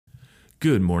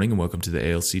Good morning and welcome to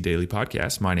the ALC Daily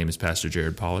Podcast. My name is Pastor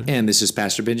Jared Pollard. And this is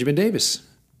Pastor Benjamin Davis.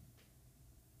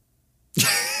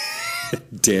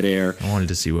 Dead air. I wanted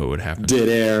to see what would happen. Dead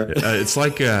air. It's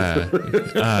like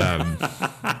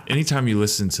anytime you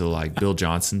listen to like Bill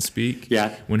Johnson speak,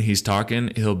 Yeah. when he's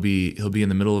talking, he'll be in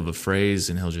the middle of a phrase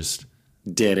and he'll just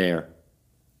Dead air.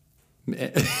 he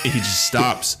just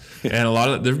stops. And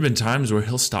there have been times where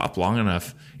he'll stop long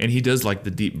enough and he does like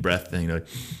the deep breath thing, like,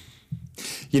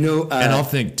 You know, and I'll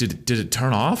think, did it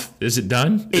turn off? Is it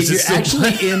done? if Is it you're still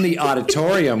actually playing? in the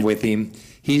auditorium with him,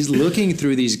 he's looking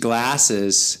through these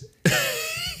glasses,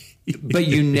 but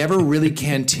you never really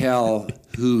can tell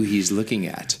who he's looking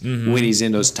at when he's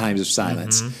in those times of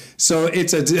silence. So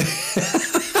it's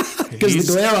because the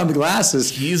glare on the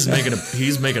glasses. He's making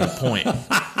a point.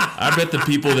 I bet the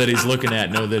people that he's looking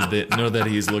at know that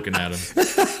he's looking at them.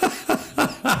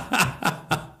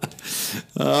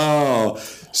 Oh,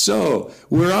 so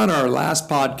we're on our last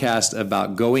podcast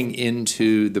about going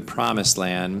into the promised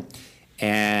land,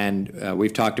 and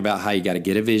we've talked about how you got to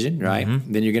get a vision, right?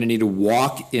 Then you're going to need to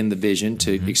walk in the vision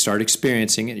to start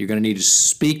experiencing it. You're going to need to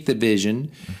speak the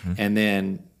vision, and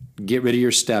then get rid of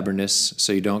your stubbornness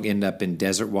so you don't end up in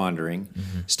desert wandering.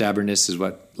 Stubbornness is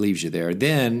what leaves you there.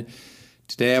 Then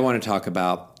today I want to talk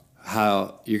about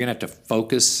how you're going to have to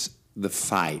focus the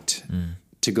fight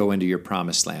to go into your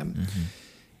promised land.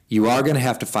 You are going to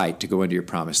have to fight to go into your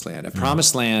promised land. A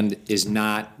promised land is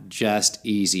not just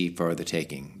easy for the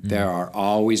taking. There are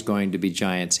always going to be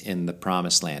giants in the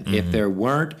promised land. If there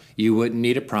weren't, you wouldn't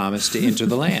need a promise to enter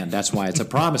the land. That's why it's a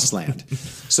promised land.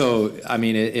 So, I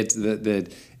mean,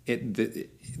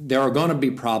 there are going to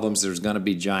be problems. There's going to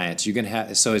be giants.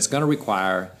 So it's going to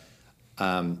require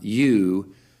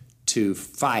you to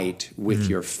fight with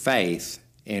your faith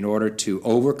in order to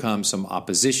overcome some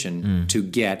opposition to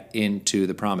get into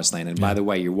the promised land. And by the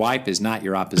way, your wife is not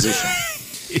your opposition.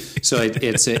 So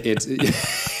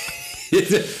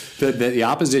the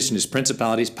opposition is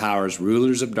principalities, powers,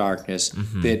 rulers of darkness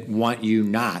that want you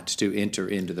not to enter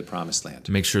into the promised land.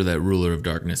 Make sure that ruler of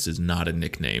darkness is not a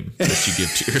nickname that you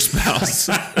give to your spouse.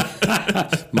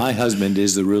 My husband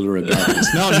is the ruler of darkness.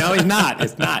 No, he's not.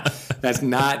 It's not. That's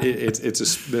not. It's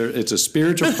a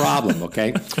spiritual problem.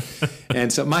 Okay.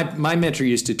 And so my mentor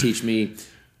used to teach me,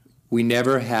 we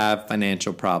never have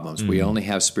financial problems. We only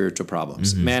have spiritual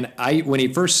problems. Man, when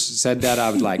he first said that, I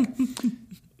was like,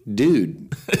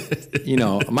 dude,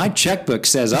 my checkbook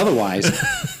says otherwise.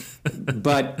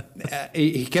 But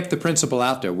he kept the principle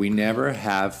out there. We never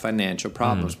have financial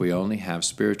problems. We only have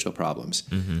spiritual problems.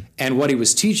 And what he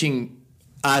was teaching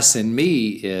us and me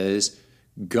is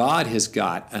God has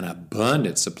got an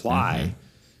abundant supply.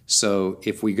 So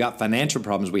if we got financial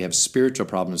problems, we have spiritual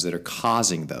problems that are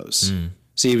causing those.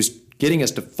 See, he was getting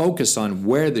us to focus on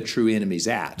where the true enemy's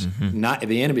at.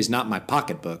 The enemy's not my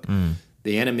pocketbook.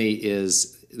 The enemy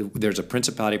is, there's a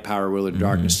principality, power, ruler of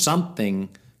darkness, something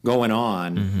going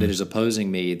on that is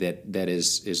opposing me that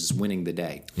is winning the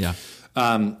day. Yeah.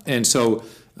 And so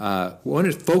we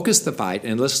want to focus the fight,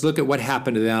 and let's look at what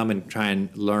happened to them and try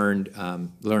and learn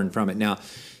from it. Now,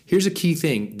 here's a key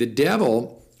thing. The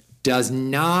devil does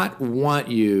not want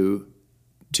you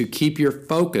to keep your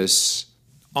focus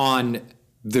on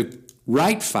the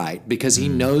right fight because he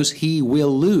knows he will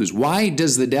lose. Why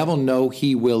does the devil know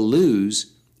he will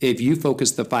lose if you focus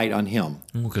the fight on him?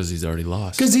 Well, because he's already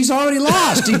lost. Because he's already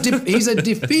lost. He's a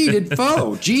defeated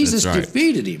foe. Jesus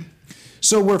defeated him.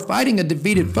 So we're fighting a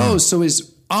defeated foe. So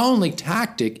his only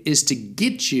tactic is to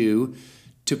get you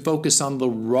to focus on the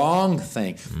wrong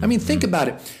thing. I mean, think about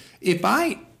it. If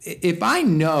I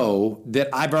know that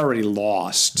I've already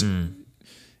lost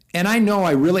and I know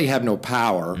I really have no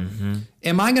power,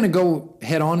 am I going to go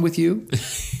head on with you?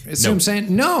 That's what I'm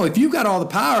saying. No, if you've got all the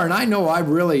power and I know I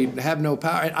really have no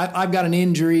power, I've got an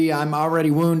injury, I'm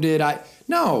already wounded. I'm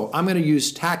going to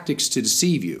use tactics to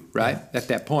deceive you, right? At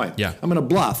that point. Yeah. I'm going to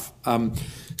bluff.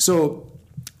 So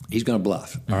he's going to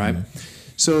bluff, all right?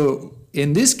 So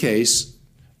in this case,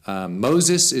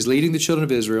 Moses is leading the children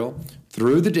of Israel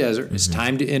through the desert. It's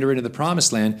time to enter into the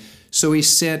promised land. So he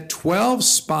sent 12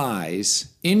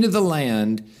 spies into the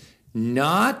land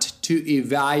not to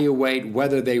evaluate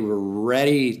whether they were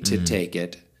ready to take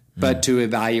it, but to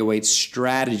evaluate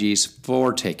strategies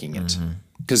for taking it.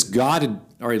 Because God had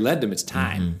already led them. It's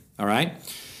time, all right?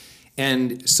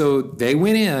 And so they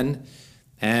went in,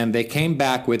 and they came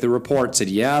back with a report, said,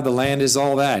 yeah, the land is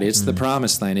all that. It's the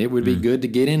promised land. It would be good to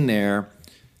get in there.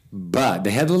 But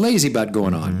they had the lazy butt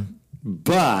going on.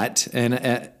 But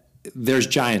there's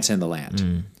giants in the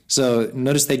land. So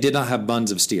notice they did not have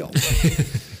buns of steel.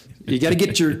 You got to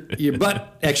get your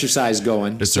butt exercise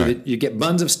going. That's so right. that you get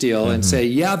buns of steel and say,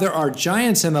 yeah, there are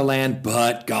giants in the land,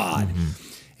 but God.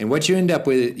 And what they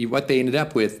ended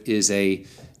up with is a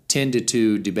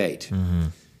 10-2 debate.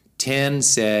 10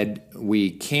 said,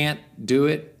 we can't do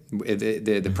it.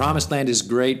 The promised land is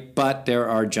great, but there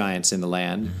are giants in the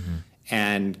land.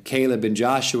 And Caleb and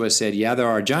Joshua said, yeah, there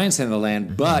are giants in the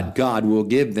land, but God will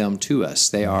give them to us.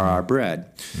 They are our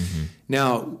bread.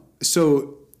 Now,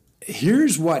 so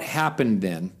here's what happened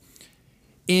then.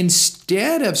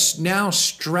 Instead of now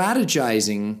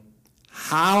strategizing,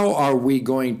 how are we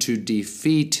going to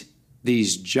defeat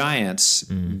these giants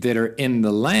that are in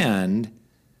the land,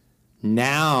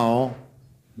 now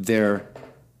they're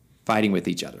fighting with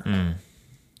each other.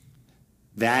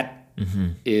 That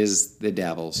is the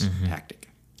devil's tactic.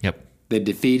 Yep. The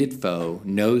defeated foe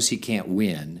knows he can't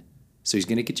win, so he's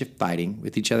going to get you fighting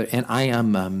with each other. And I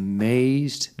am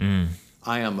amazed,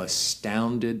 I am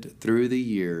astounded through the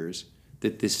years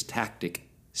that this tactic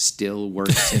still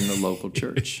works in the local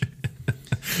church.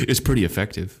 It's pretty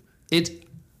effective.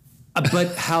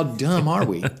 But how dumb are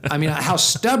we? I mean, how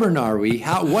stubborn are we?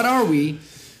 What are we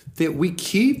that we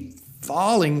keep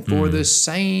falling for the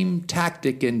same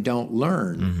tactic and don't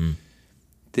learn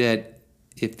that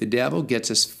if the devil gets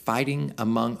us fighting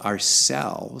among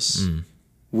ourselves,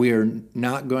 we're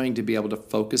not going to be able to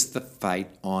focus the fight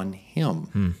on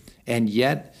him. And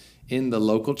yet, in the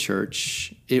local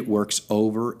church, it works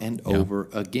over and over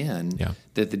again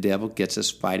that the devil gets us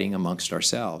fighting amongst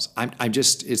ourselves.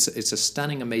 It's a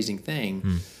stunning, amazing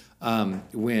thing.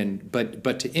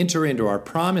 But to enter into our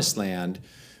promised land,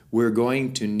 we're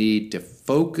going to need to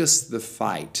focus the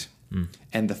fight.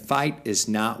 And the fight is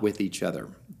not with each other.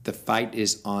 The fight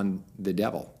is on the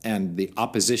devil and the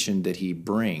opposition that he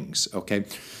brings, okay?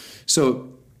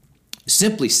 So,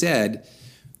 simply said,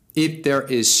 if there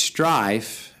is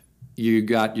strife, you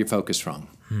got your focus wrong.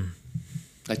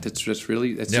 Like that's just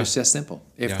that simple.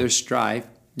 If there's strife,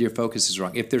 your focus is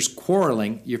wrong. If there's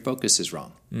quarreling, your focus is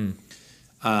wrong.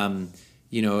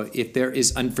 If there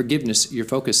is unforgiveness, your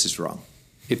focus is wrong.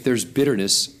 If there's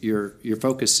bitterness, your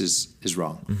focus is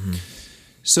wrong.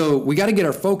 So we got to get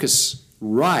our focus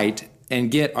right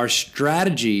and get our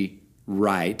strategy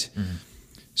right.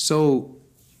 So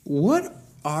what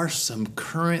are some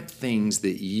current things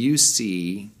that you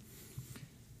see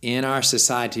in our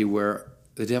society where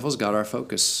the devil's got our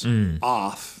focus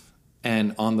off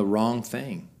and on the wrong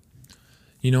thing?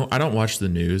 I don't watch the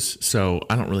news, so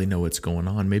I don't really know what's going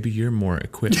on. Maybe you're more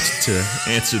equipped to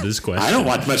answer this question. I don't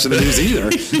watch much of the news either.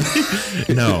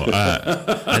 No,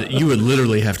 you would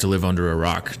literally have to live under a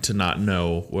rock to not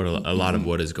know what a lot of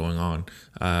what is going on.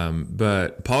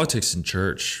 But politics in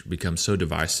church becomes so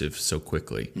divisive so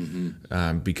quickly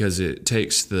because it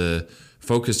takes the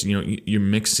focus. You're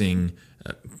mixing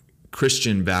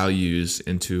Christian values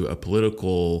into a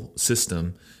political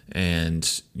system. And,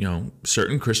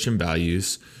 certain Christian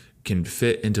values can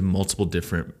fit into multiple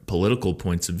different political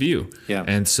points of view. Yeah.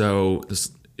 And so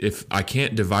if I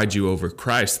can't divide you over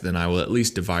Christ, then I will at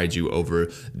least divide you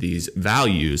over these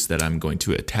values that I'm going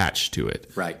to attach to it.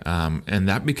 Right. And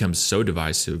that becomes so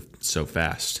divisive so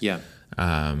fast. Yeah.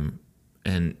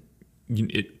 And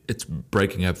it's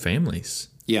breaking up families.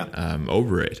 Yeah.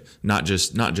 Over it, not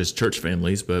just church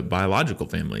families, but biological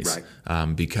families,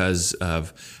 right. Because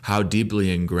of how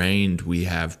deeply ingrained we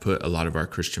have put a lot of our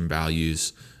Christian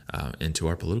values into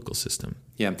our political system.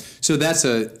 Yeah. So that's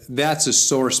a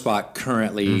sore spot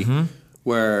currently,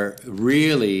 where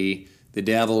really the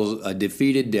devil, a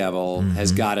defeated devil,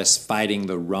 has got us fighting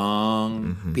the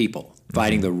wrong people.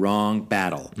 Fighting the wrong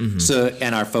battle.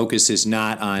 And our focus is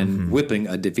not on whipping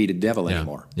a defeated devil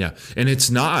anymore. Yeah. And it's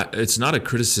not a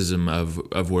criticism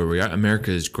of where we are.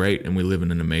 America is great and we live in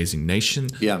an amazing nation.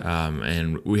 Yeah.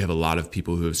 And we have a lot of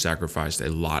people who have sacrificed a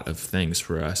lot of things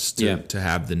for us to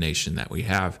have the nation that we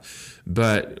have.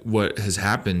 But what has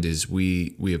happened is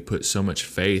we have put so much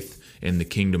faith in the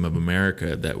kingdom of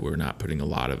America that we're not putting a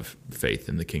lot of faith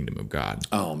in the kingdom of God.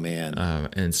 Oh man!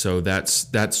 And so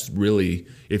that's really,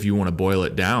 if you want to boil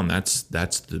it down, that's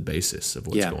the basis of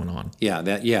what's going on.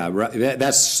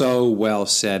 That's so well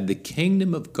said. The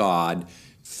kingdom of God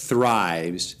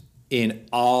thrives in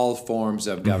all forms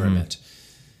of government.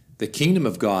 The kingdom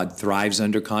of God thrives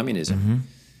under communism.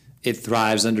 It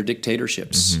thrives under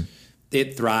dictatorships.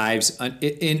 It thrives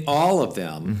in all of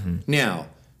them. Now,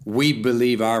 we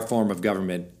believe our form of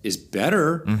government is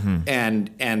better,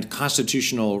 and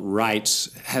constitutional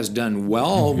rights has done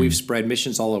well. We've spread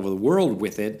missions all over the world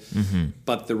with it.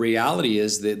 But the reality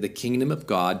is that the kingdom of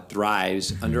God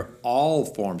thrives under all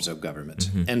forms of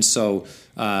government. And so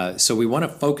we want to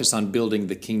focus on building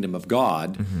the kingdom of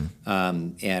God,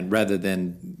 and rather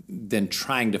than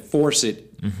trying to force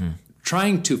it,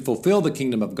 trying to fulfill the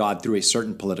kingdom of God through a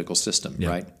certain political system,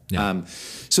 right? Yeah.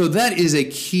 So that is a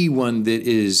key one that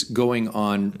is going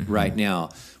on right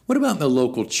now. What about the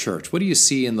local church? What do you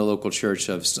see in the local church?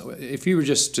 If you were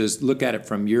just to look at it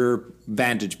from your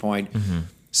vantage point,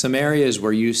 some areas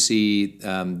where you see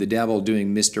the devil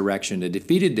doing misdirection, a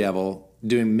defeated devil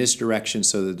doing misdirection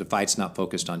so that the fight's not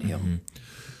focused on him.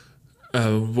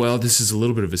 Well, this is a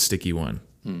little bit of a sticky one.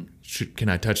 Can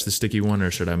I touch the sticky one,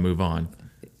 or should I move on?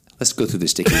 Let's go through the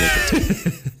sticky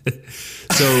wicket.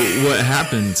 So what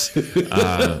happens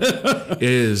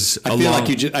is I feel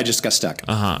like I just got stuck.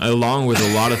 Along with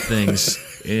a lot of things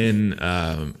in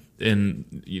our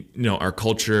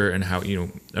culture, and how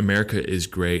America is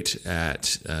great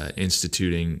at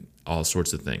instituting all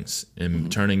sorts of things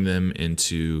and turning them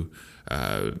into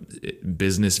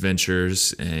business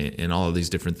ventures and all of these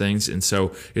different things. And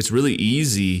so it's really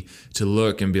easy to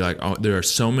look and be like, oh, there are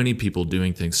so many people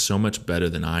doing things so much better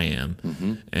than I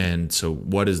am. And so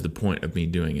what is the point of me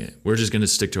doing it? We're just going to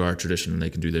stick to our tradition, and they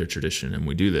can do their tradition, and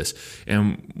we do this.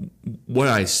 And what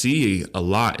I see a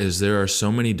lot is there are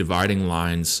so many dividing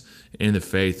lines in the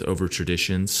faith over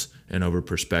traditions and over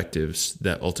perspectives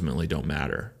that ultimately don't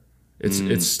matter.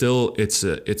 It's still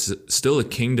a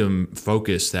kingdom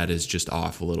focus that is just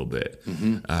off a little bit.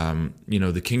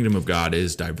 The kingdom of God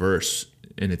is diverse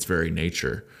in its very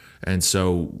nature, and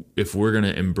so if we're going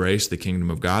to embrace the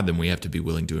kingdom of God, then we have to be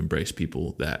willing to embrace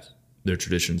people that their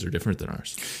traditions are different than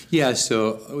ours. Yeah.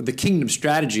 So the kingdom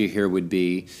strategy here would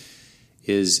be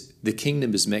is the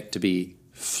kingdom is meant to be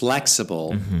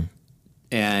flexible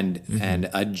and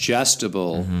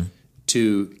adjustable.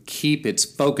 To keep its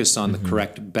focus on the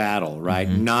correct battle, right?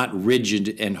 Not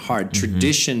rigid and hard.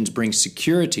 Traditions bring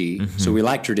security, so we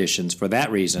like traditions for that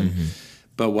reason.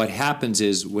 But what happens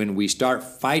is when we start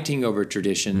fighting over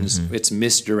traditions, it's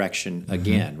misdirection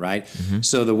again, right?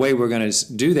 So the way we're going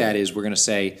to do that is we're going to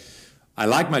say, I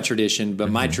like my tradition, but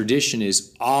my tradition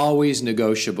is always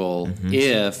negotiable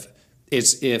if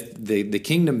the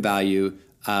kingdom value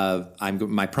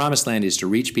my promised land is to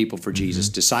reach people for Jesus,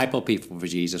 disciple people for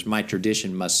Jesus. My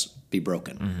tradition must be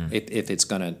broken if it's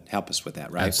going to help us with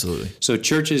that, right? Absolutely. So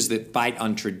churches that fight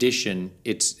on tradition,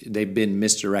 they've been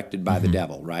misdirected by the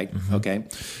devil, right? Okay.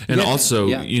 And also,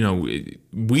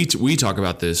 we talk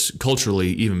about this culturally,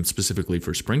 even specifically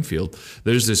for Springfield.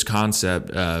 There's this concept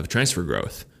of transfer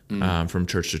growth. From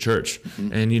church to church.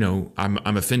 And,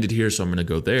 I'm offended here, so I'm going to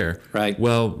go there. Right.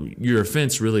 Well, your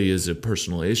offense really is a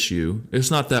personal issue.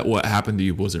 It's not that what happened to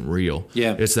you wasn't real.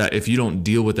 Yeah. It's that if you don't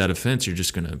deal with that offense, you're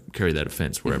just going to carry that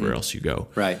offense wherever else you go.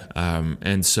 Right.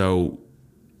 And so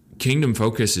kingdom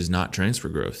focus is not transfer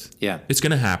growth. Yeah. It's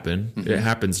going to happen. It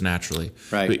happens naturally.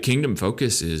 Right. But kingdom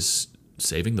focus is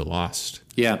saving the lost.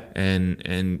 Yeah.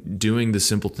 And doing the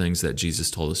simple things that Jesus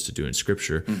told us to do in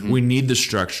Scripture. We need the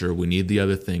structure. We need the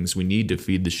other things. We need to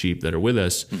feed the sheep that are with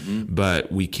us. But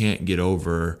we can't get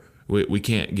we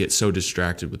can't get so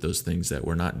distracted with those things that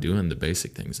we're not doing the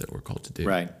basic things that we're called to do.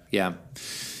 Right. Yeah.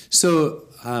 So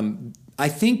I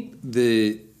think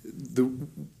the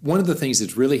one of the things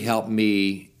that's really helped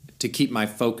me to keep my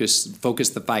focus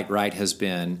the fight right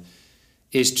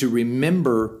is to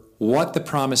remember what the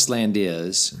promised land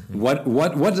is, what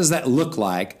does that look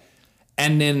like,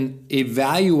 and then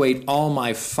evaluate all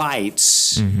my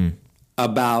fights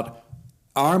about,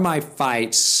 are my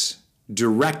fights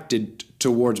directed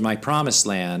towards my promised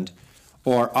land,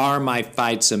 or are my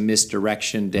fights a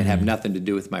misdirection that have nothing to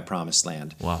do with my promised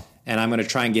land? Wow. And I'm going to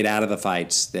try and get out of the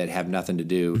fights that have nothing to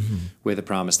do with the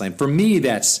promised land. For me,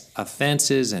 that's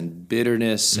offenses and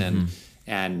bitterness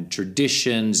and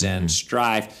traditions and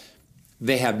strife.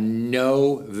 They have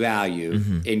no value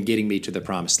in getting me to the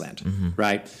promised land,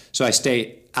 right? So I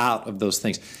stay out of those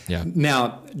things. Yeah.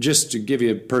 Now, just to give you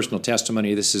a personal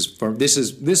testimony,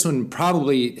 this one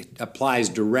probably applies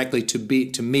directly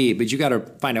to me, but you got to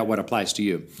find out what applies to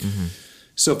you.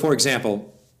 So, for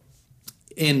example,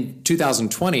 in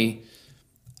 2020,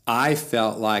 I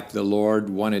felt like the Lord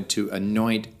wanted to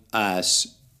anoint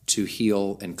us to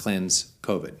heal and cleanse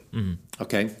COVID.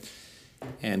 Okay.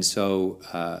 And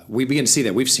so we begin to see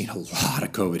that. We've seen a lot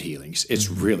of COVID healings. It's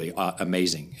really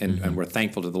amazing, and we're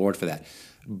thankful to the Lord for that.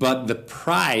 But the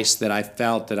price that I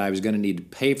felt that I was going to need to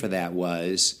pay for that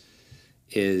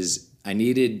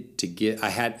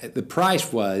the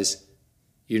price was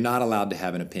you're not allowed to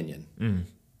have an opinion.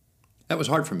 That was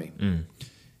hard for me.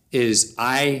 Is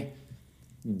I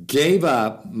gave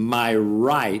up my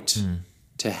right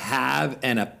to have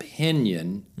an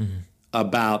opinion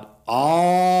about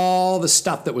all the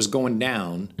stuff that was going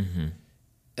down,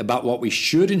 about what we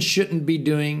should and shouldn't be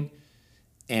doing,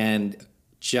 and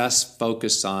just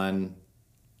focus on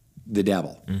the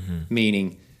devil,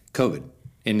 meaning COVID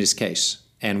in this case,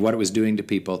 and what it was doing to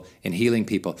people and healing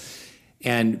people.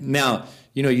 And now,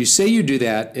 you say you do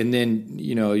that, and then,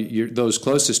 those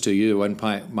closest to you, one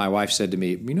point, my wife said to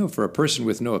me, for a person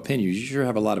with no opinions, you sure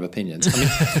have a lot of opinions. I mean,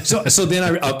 so then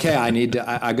I'm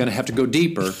going to have to go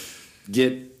deeper,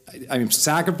 I'm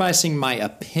sacrificing my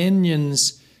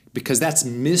opinions because that's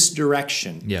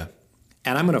misdirection. Yeah.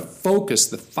 And I'm going to focus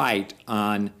the fight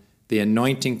on the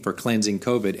anointing for cleansing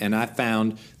COVID. And I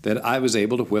found that I was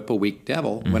able to whip a weak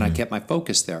devil when I kept my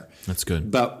focus there. That's good.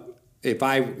 But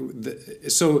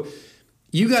so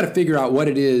you got to figure out what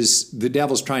it is the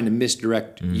devil's trying to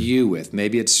misdirect you with.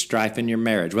 Maybe it's strife in your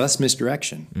marriage. Well, that's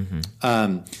misdirection.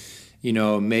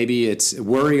 Maybe it's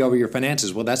worry over your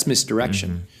finances. Well, that's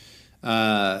misdirection. Maybe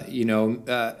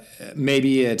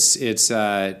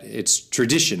it's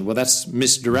tradition. Well, that's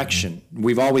misdirection.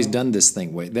 We've always done this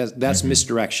thing. That's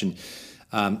misdirection.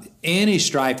 Any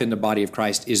strife in the body of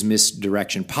Christ is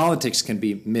misdirection. Politics can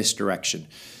be misdirection.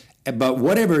 But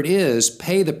whatever it is,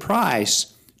 pay the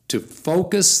price to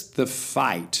focus the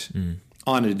fight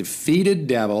on a defeated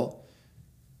devil,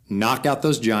 knock out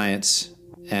those giants,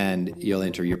 and you'll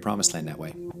enter your promised land that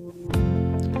way.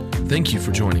 Thank you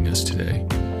for joining us today.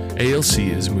 ALC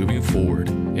is moving forward,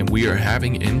 and we are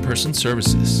having in-person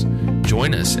services.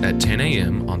 Join us at 10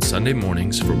 a.m. on Sunday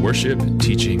mornings for worship,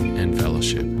 teaching, and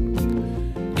fellowship.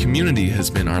 Community has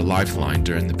been our lifeline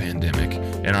during the pandemic,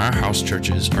 and our house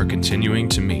churches are continuing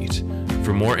to meet.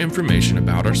 For more information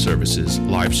about our services,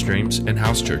 live streams, and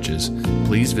house churches,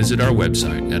 please visit our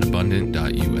website at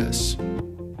abundant.us.